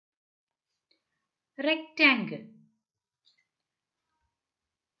rectangle.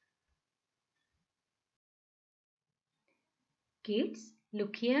 Kids,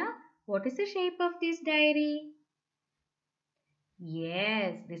 look here. What is the shape of this diary?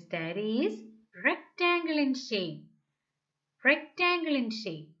 Yes, this diary is rectangle in shape. Rectangle in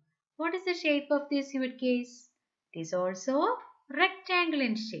shape. What is the shape of this suitcase? It is also rectangle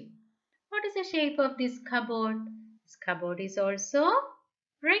in shape. What is the shape of this cupboard? This cupboard is also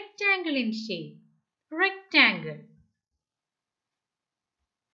rectangle in shape. Rectangle.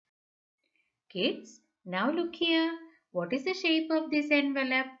 Kids, now look here. What is the shape of this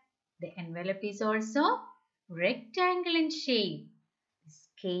envelope? The envelope is also rectangle in shape. The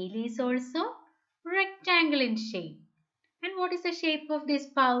scale is also rectangle in shape. And what is the shape of this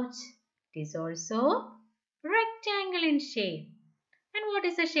pouch? It is also rectangle in shape. And what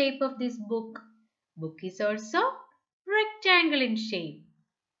is the shape of this book? Book is also rectangle in shape.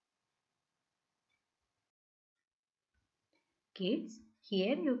 Kids,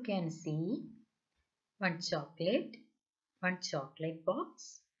 here you can see one chocolate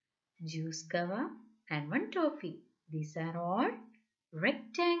box, juice cover and one toffee. These are all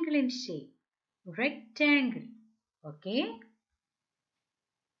rectangle in shape. Rectangle. Okay.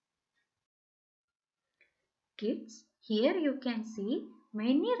 Kids, here you can see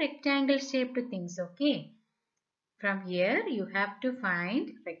many rectangle shaped things. Okay. From here you have to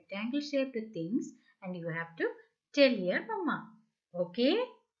find rectangle shaped things and you have to tell your mama. Okay.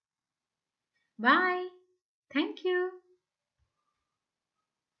 Bye. Thank you.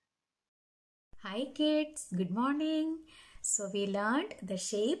 Hi kids, good morning. So we learned the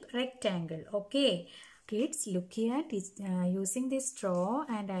shape rectangle. Okay. Kids, look here. Using this straw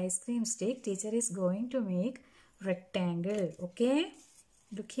and ice cream stick, teacher is going to make rectangle. Okay.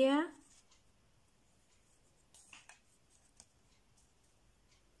 Look here.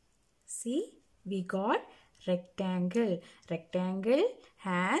 See, we got rectangle. Rectangle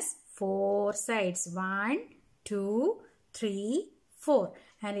has 4 sides. 1, 2, 3, 4.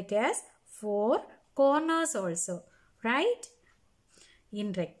 And it has 4 corners also. Right?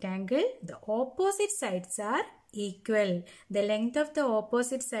 In rectangle, the opposite sides are equal. The length of the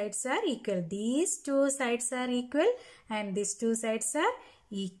opposite sides are equal. These 2 sides are equal and these 2 sides are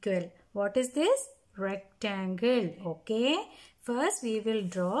equal. What is this? Rectangle. Okay. First we will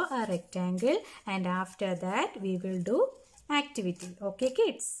draw a rectangle and after that we will do activity. Okay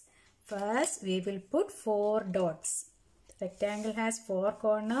kids. First we will put 4 dots. Rectangle has 4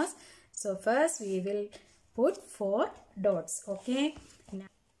 corners. So first we will put 4 dots. Okay. Now,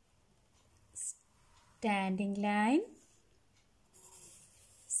 standing line,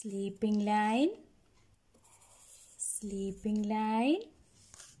 sleeping line, sleeping line,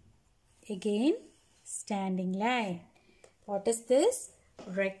 again standing line. What is this?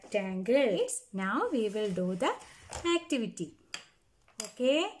 Rectangle. Now we will do the activity.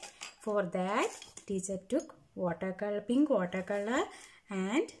 Okay. For that, teacher took pink watercolor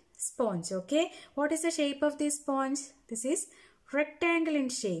and sponge. Okay. What is the shape of this sponge? This is rectangle in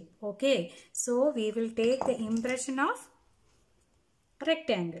shape. Okay. So we will take the impression of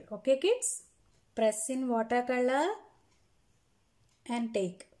rectangle. Okay kids. Press in watercolor and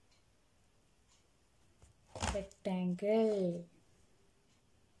take rectangle.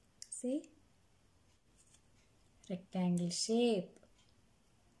 See? Rectangle shape.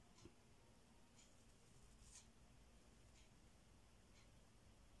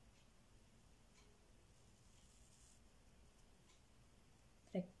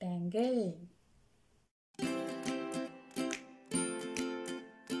 Rectangle.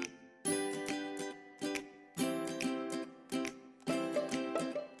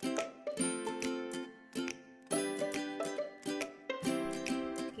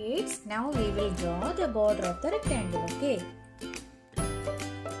 Kids, now we will draw the border of the rectangle. Okay.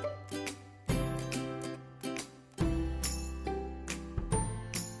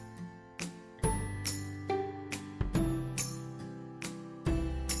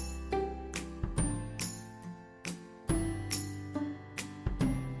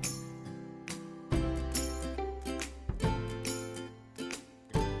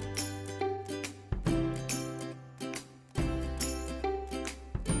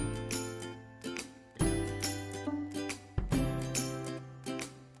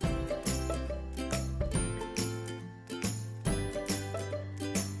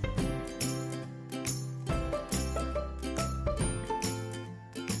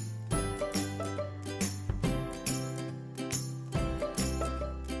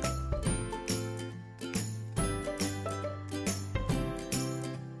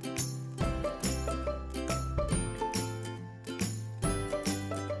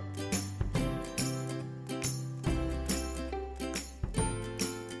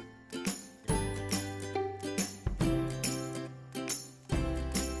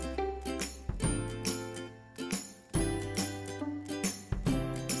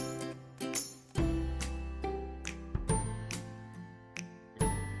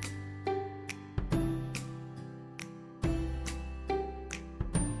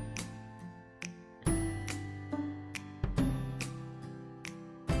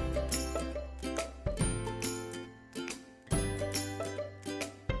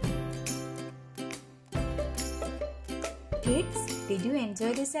 Kids, did you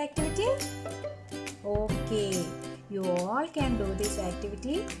enjoy this activity? Okay, you all can do this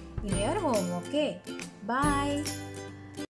activity in your home, okay? Bye.